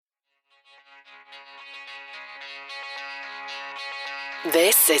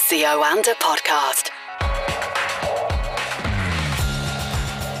This is the Oanda Podcast.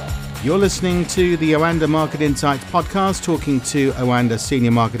 You're listening to the Oanda Market Insights Podcast, talking to Oanda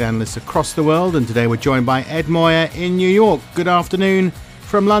senior market analysts across the world. And today we're joined by Ed Moyer in New York. Good afternoon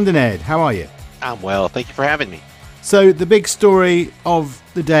from London, Ed. How are you? I'm well. Thank you for having me. So the big story of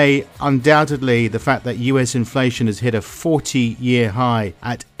the day, undoubtedly, the fact that US inflation has hit a 40-year high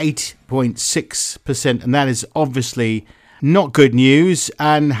at 8.6%. And that is obviously not good news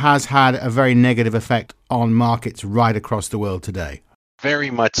and has had a very negative effect on markets right across the world today.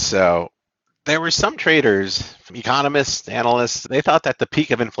 Very much so. There were some traders, economists, analysts, they thought that the peak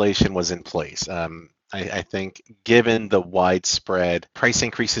of inflation was in place. I think given the widespread price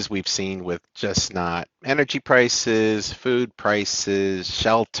increases we've seen with just not energy prices, food prices,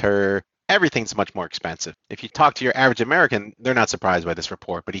 shelter, everything's much more expensive. If you talk to your average American, they're not surprised by this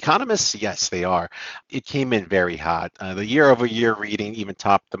report, but economists, yes, they are. It came in very hot. The year-over-year reading even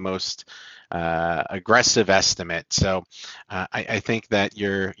topped the most aggressive estimate. So I think that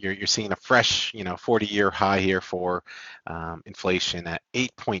you're seeing a fresh, 40-year high here for inflation at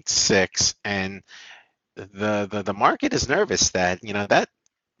 8.6, and the market is nervous that that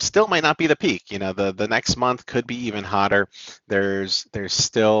still might not be the peak. The next month could be even hotter. There's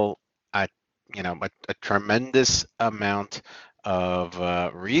still a tremendous amount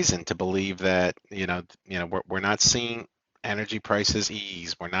of reason to believe that we're not seeing energy prices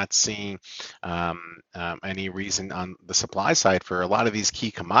ease. We're not seeing any reason on the supply side for a lot of these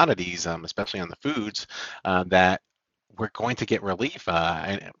key commodities, especially on the foods, that we're going to get relief,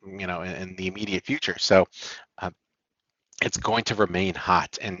 in the immediate future. So it's going to remain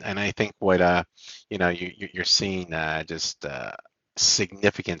hot, and I think what you're seeing just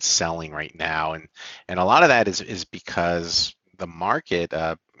significant selling right now, and a lot of that is because the market,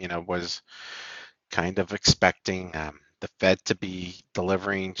 was kind of expecting the Fed to be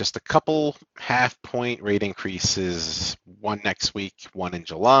delivering just a couple half-point rate increases, one next week, one in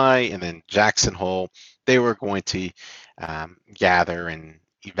July, and then Jackson Hole. They were going to gather and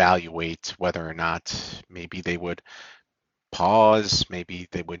evaluate whether or not maybe they would pause, maybe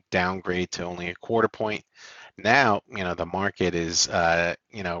they would downgrade to only a quarter point. Now, the market is,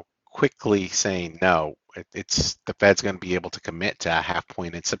 quickly saying no. It's the Fed's going to be able to commit to a half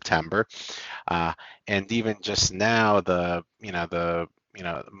point in September, and even just now, the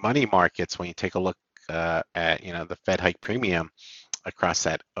money markets. When you take a look at the Fed hike premium across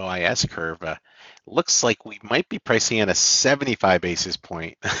that OIS curve, looks like we might be pricing in a 75 basis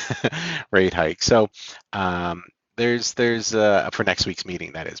point rate hike. So there's for next week's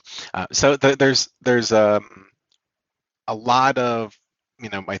meeting, that is. So there's a lot of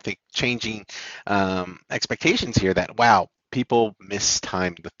I think changing expectations here that, wow, people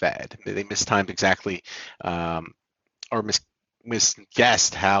mistimed the Fed. They mistimed exactly or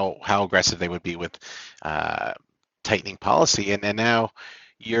misguessed how aggressive they would be with tightening policy, and now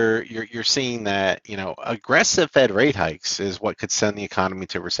you're seeing that aggressive Fed rate hikes is what could send the economy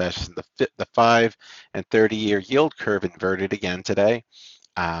to recession. The 5 and 30-year yield curve inverted again today,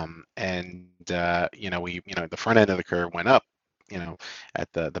 and the front end of the curve went up.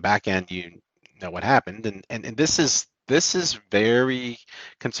 At the back end, what happened, and this is very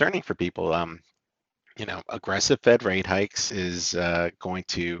concerning for people. Aggressive Fed rate hikes is going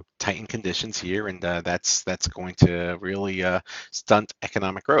to tighten conditions here, and that's going to really stunt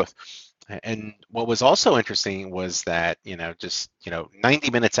economic growth. And what was also interesting was that,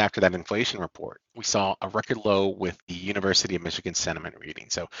 90 minutes after that inflation report, we saw a record low with the University of Michigan sentiment reading.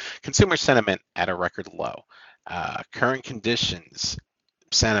 So consumer sentiment at a record low. Current conditions,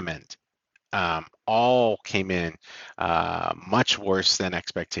 sentiment, all came in much worse than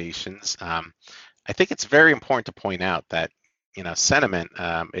expectations. I think it's very important to point out that sentiment,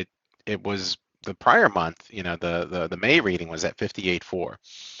 it was the prior month, the May reading was at 58.4.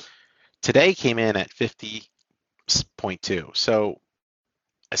 Today came in at 50.2. So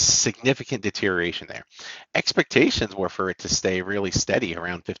a significant deterioration there. Expectations were for it to stay really steady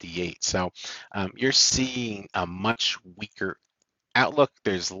around 58. So you're seeing a much weaker outlook.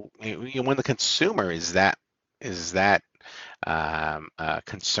 There's when the consumer is that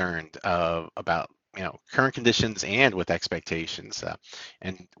concerned about current conditions and with expectations,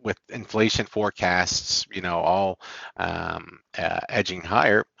 and with inflation forecasts all edging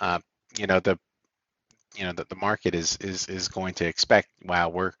higher, the market is going to expect, wow,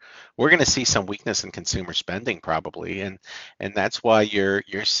 we're going to see some weakness in consumer spending probably, and that's why you're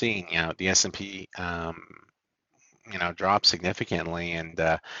seeing the S&P drop significantly, and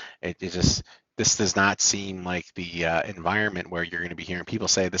this does not seem like the environment where you're going to be hearing people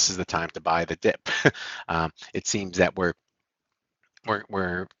say this is the time to buy the dip. It seems that we're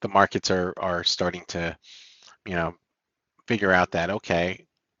where the markets are starting to, you know, figure out that, okay,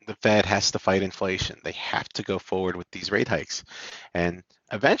 the Fed has to fight inflation. They have to go forward with these rate hikes. And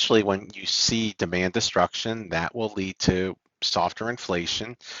eventually, when you see demand destruction, that will lead to softer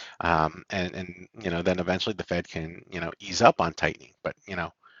inflation. And then eventually the Fed can, ease up on tightening. But,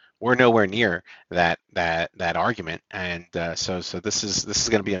 we're nowhere near that argument. And so this is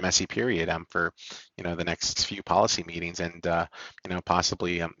going to be a messy period for, the next few policy meetings and,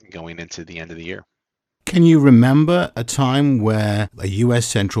 possibly going into the end of the year. Can you remember a time where a US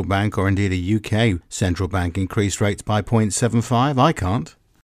central bank or indeed a UK central bank increased rates by 0.75? I can't.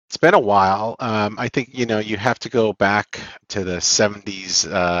 It's been a while. I think, you have to go back to the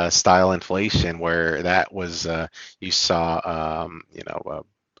 70s style inflation where that was, you saw,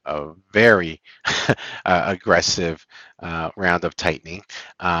 a very aggressive round of tightening.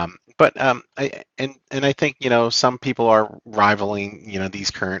 I think, some people are rivaling,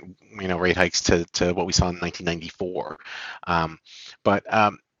 these current, rate hikes to what we saw in 1994. I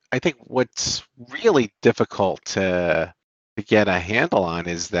think what's really difficult to get a handle on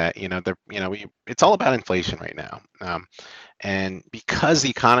is that it's all about inflation right now, and because the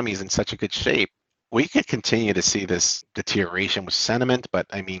economy is in such a good shape, we could continue to see this deterioration with sentiment. But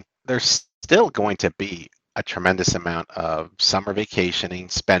I mean, there's still going to be a tremendous amount of summer vacationing,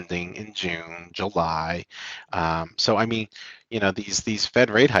 spending in June, July. So I mean, these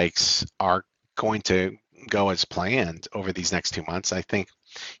Fed rate hikes are going to go as planned over these next 2 months. I think,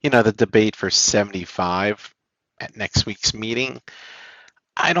 the debate for 75 at next week's meeting,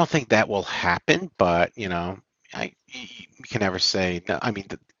 I don't think that will happen, but you can never say no. I mean,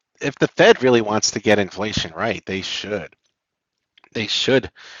 if the Fed really wants to get inflation right, they should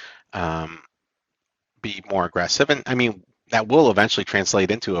um, be more aggressive, and I mean that will eventually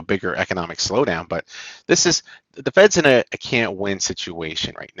translate into a bigger economic slowdown. But the Fed's in a can't win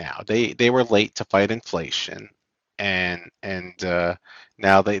situation right now. They were late to fight inflation, and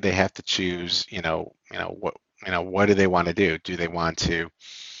now they have to choose. What do they want to do? Do they want to,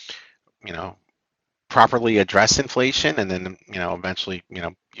 properly address inflation and then, eventually,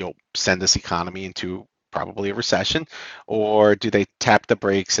 you'll send this economy into probably a recession, or do they tap the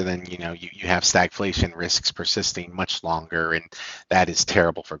brakes and then, you have stagflation risks persisting much longer, and that is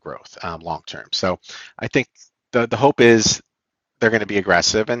terrible for growth long term. So I think the hope is they're going to be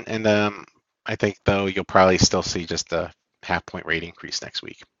aggressive, and I think though you'll probably still see just a half-point rate increase next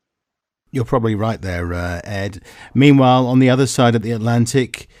week. You're probably right there, Ed. Meanwhile, on the other side of the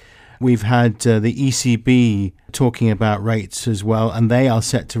Atlantic, we've had the ECB talking about rates as well, and they are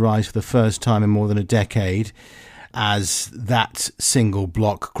set to rise for the first time in more than a decade as that single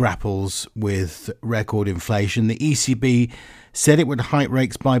block grapples with record inflation. The ECB said it would hike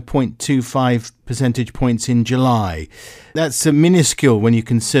rates by 0.25 percentage points in July. That's minuscule when you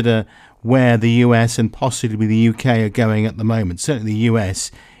consider where the US and possibly the UK are going at the moment. Certainly the US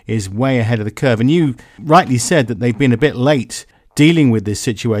is way ahead of the curve. And you rightly said that they've been a bit late dealing with this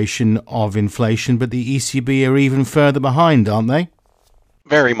situation of inflation, but the ECB are even further behind, aren't they?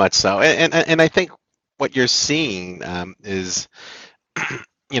 Very much so. And I think what you're seeing is,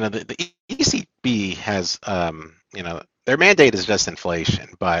 the ECB has, their mandate is just inflation.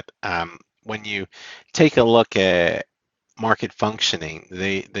 But when you take a look at market functioning,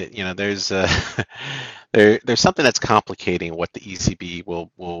 there's there's something that's complicating what the ECB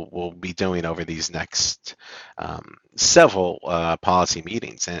will be doing over these next several policy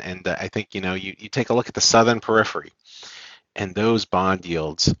meetings, and I think you take a look at the southern periphery, and those bond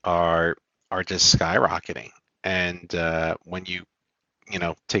yields are just skyrocketing, and when you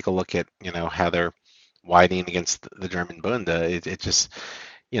take a look at how they're widening against the German Bund, it just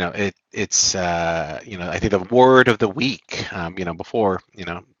it's I think the word of the week, before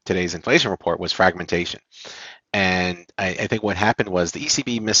today's inflation report was fragmentation, and I think what happened was the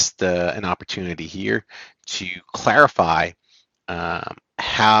ECB missed an opportunity here to clarify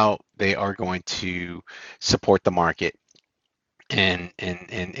how they are going to support the market and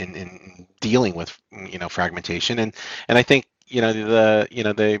in dealing with fragmentation, and I think they're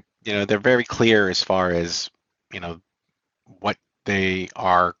very clear as far as what they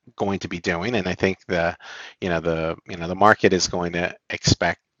are going to be doing, and I think the market is going to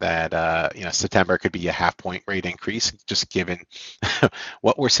expect that September could be a half-point rate increase, just given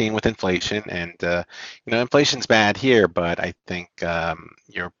what we're seeing with inflation. And inflation's bad here, but I think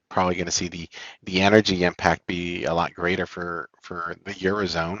you're probably going to see the energy impact be a lot greater for the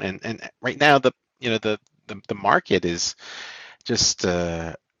Eurozone. And right now the market is just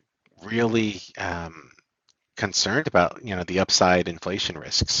really concerned about the upside inflation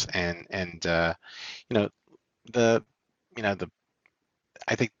risks, and the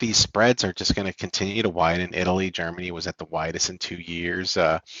I think these spreads are just going to continue to widen. Italy, Germany was at the widest in 2 years,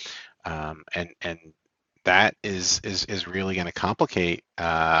 and that is really going to complicate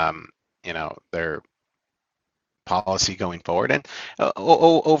their policy going forward. And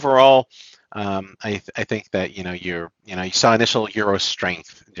overall, I think that you saw initial euro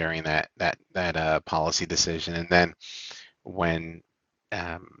strength during that policy decision, and then when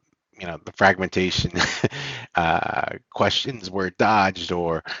um, the fragmentation questions were dodged,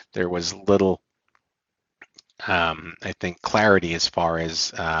 or there was little, I think, clarity as far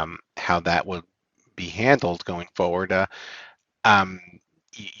as how that would be handled going forward. Um,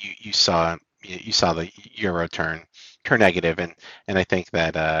 you saw the euro turn negative, and I think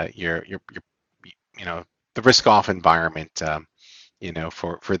that the risk off environment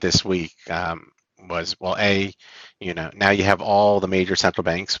for this week was, well, now you have all the major central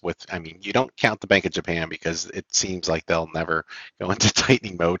banks with, I mean, you don't count the Bank of Japan because it seems like they'll never go into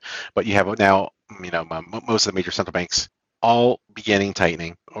tightening mode, but you have now, most of the major central banks all beginning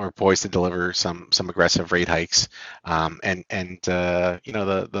tightening or poised to deliver some aggressive rate hikes, the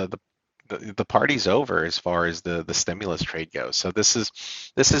party's over as far as the stimulus trade goes. So this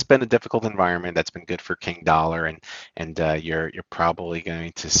has been a difficult environment that's been good for King Dollar, and you're probably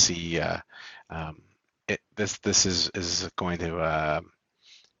going to see this is going to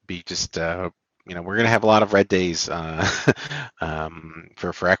be just we're going to have a lot of red days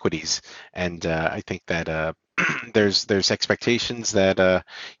for equities, and I think that there's expectations that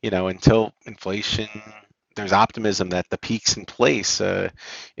until inflation, there's optimism that the peak's in place.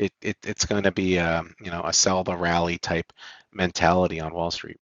 It's going to be a sell the rally type mentality on Wall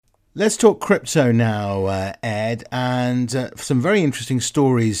Street. Let's talk crypto now, Ed, and some very interesting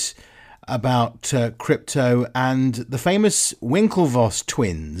stories about crypto. And the famous Winklevoss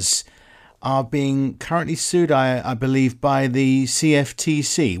twins are being currently sued, I believe, by the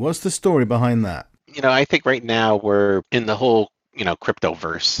CFTC. What's the story behind that? I think right now we're in the whole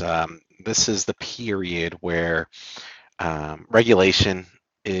cryptoverse. This is the period where regulation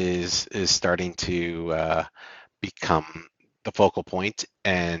is starting to become the focal point,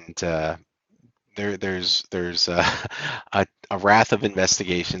 and there's a raft of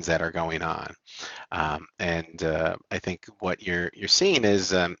investigations that are going on, and I think what you're seeing is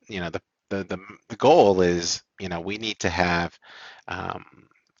the goal is we need to have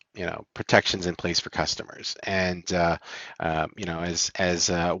protections in place for customers, and as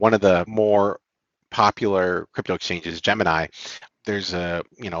one of the more popular crypto exchanges, Gemini, there's a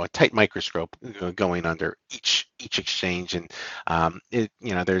tight microscope going under each exchange, and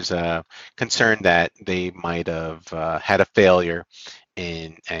there's a concern that they might have had a failure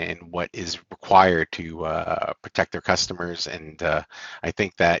in what is required to protect their customers, and I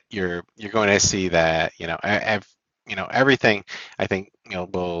think that you're going to see that everything, I think,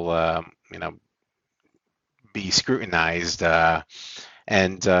 will be scrutinized,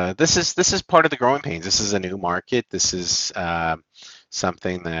 and this is part of the growing pains. This is a new market. This is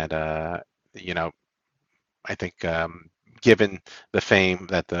something that I think, given the fame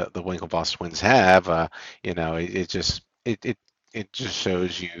that the Winklevoss twins have, it just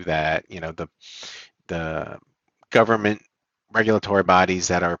shows you that the government regulatory bodies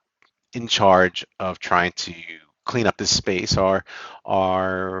that are in charge of trying to clean up this space are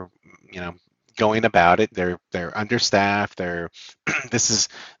going about it. They're understaffed. This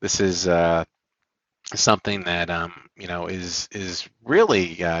is something that is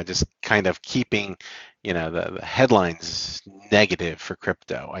really just kind of keeping the headlines negative for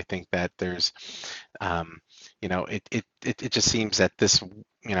crypto. I think that there's it just seems that this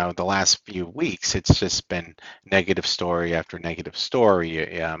the last few weeks, it's just been negative story after negative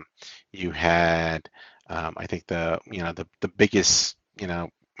story. You had I think the biggest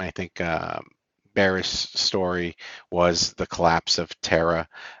I think bearish story was the collapse of Terra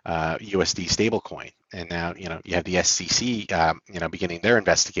USD stablecoin, and now you have the SEC beginning their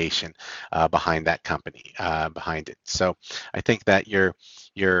investigation behind that company, behind it. So I think that you're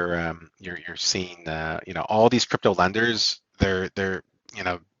seeing all these crypto lenders. They're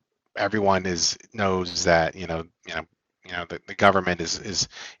everyone knows that the government is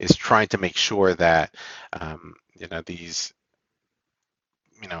trying to make sure that these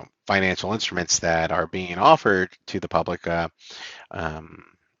financial instruments that are being offered to the public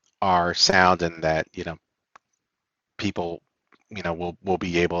are sound, and that people will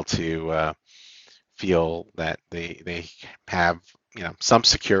be able to feel that they have some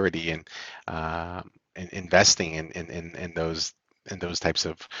security in investing in those types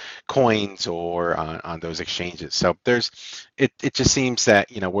of coins or on those exchanges. So it just seems that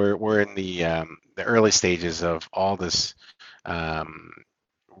we're in the early stages of all this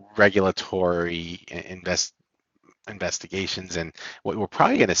regulatory investigations, and what we're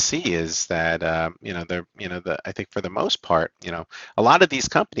probably going to see is that I think for the most part, a lot of these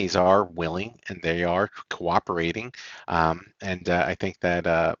companies are willing and they are cooperating, and I think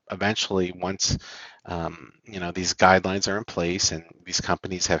that eventually, once these guidelines are in place and these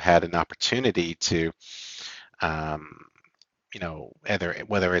companies have had an opportunity to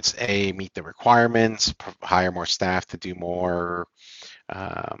whether it's meet the requirements, hire more staff to do more,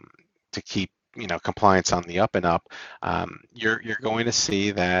 to keep compliance on the up and up, you're going to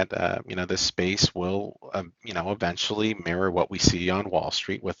see that this space will eventually mirror what we see on Wall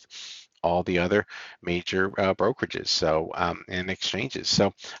Street with all the other major brokerages, and exchanges.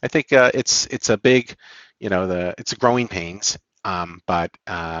 So I think it's a big, it's a growing pains, but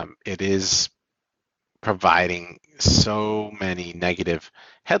it is providing so many negative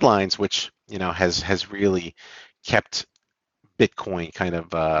headlines, which has really kept Bitcoin kind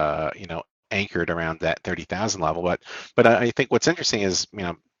of anchored around that 30,000 level. But I think what's interesting is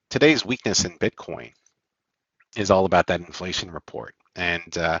today's weakness in Bitcoin is all about that inflation report, and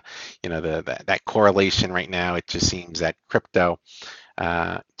that correlation right now. It just seems that crypto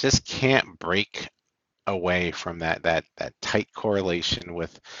just can't break away from that tight correlation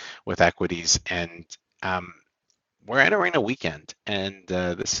with equities, and we're entering a weekend, and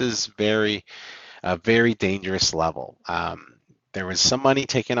this is a very dangerous level. There was some money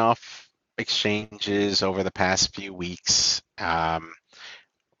taken off exchanges over the past few weeks.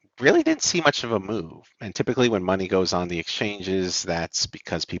 Really didn't see much of a move, and typically when money goes on the exchanges, that's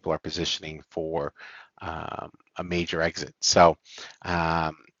because people are positioning for a major exit. So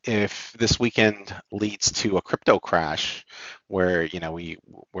if this weekend leads to a crypto crash, where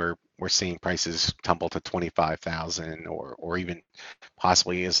we're seeing prices tumble to 25,000, or even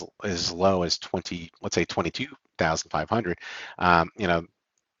possibly as low as 22,500,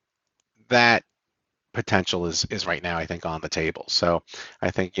 that potential is right now, I think, on the table. So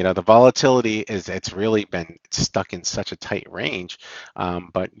I think the volatility it's really been stuck in such a tight range,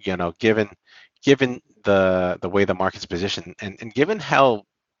 but given the way the market's positioned, and given how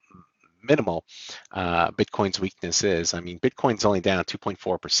minimal Bitcoin's weakness is. I mean, Bitcoin's only down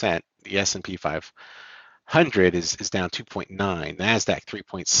 2.4%. The S&P 500 is down 2.9. Nasdaq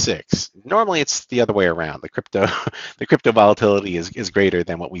 3.6. Normally, it's the other way around. The crypto volatility is greater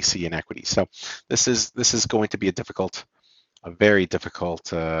than what we see in equity. So this is going to be a very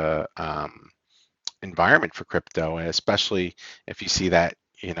difficult environment for crypto, and especially if you see that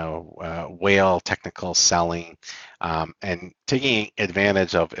whale technical selling, and taking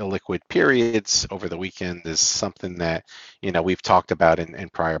advantage of illiquid periods over the weekend is something that we've talked about in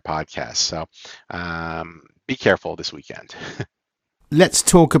prior podcasts. So be careful this weekend. Let's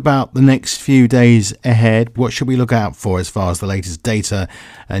talk about the next few days ahead. What should we look out for as far as the latest data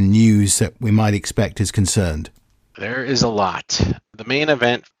and news that we might expect is concerned? There is a lot. The main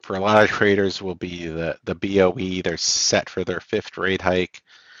event for a lot of traders will be the BOE. They're set for their fifth rate hike.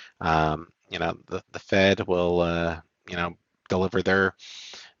 The Fed will deliver their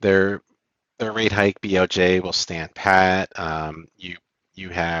rate hike. BOJ will stand pat. You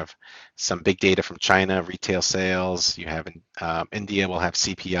have some big data from China, retail sales. You have India will have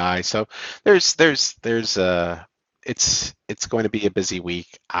CPI. So it's going to be a busy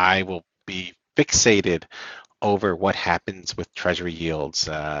week. I will be fixated over what happens with Treasury yields.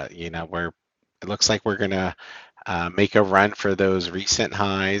 It looks like we're gonna make a run for those recent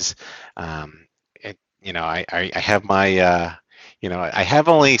highs. I have my I have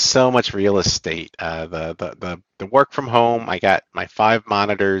only so much real estate. The work from home, I got my 5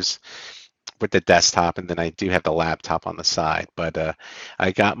 monitors with the desktop, and then I do have the laptop on the side. But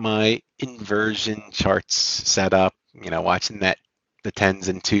I got my inversion charts set up. Watching the 10s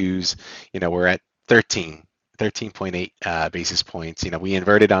and 2s. We're at 13.8 basis points. We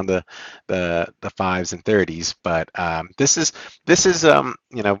inverted on the 5s and 30s, but this is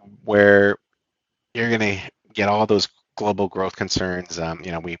where you're going to get all those global growth concerns.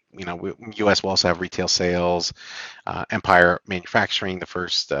 U.S. will also have retail sales, Empire Manufacturing, the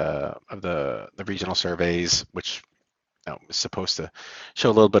first of the regional surveys, which is supposed to show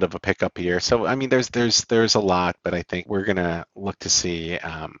a little bit of a pickup here. So I mean, there's a lot, but I think we're going to look to see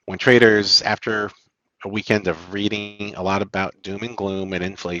when traders, after a weekend of reading a lot about doom and gloom and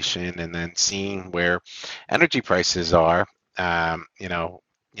inflation, and then seeing where energy prices are,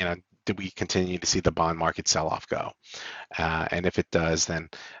 do we continue to see the bond market sell-off go? And if it does, then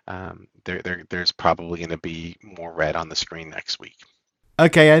there's probably going to be more red on the screen next week.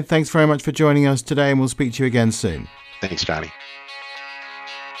 Okay, Ed, thanks very much for joining us today, and we'll speak to you again soon. Thanks, Johnny.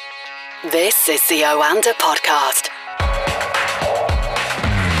 This is the Oanda Podcast.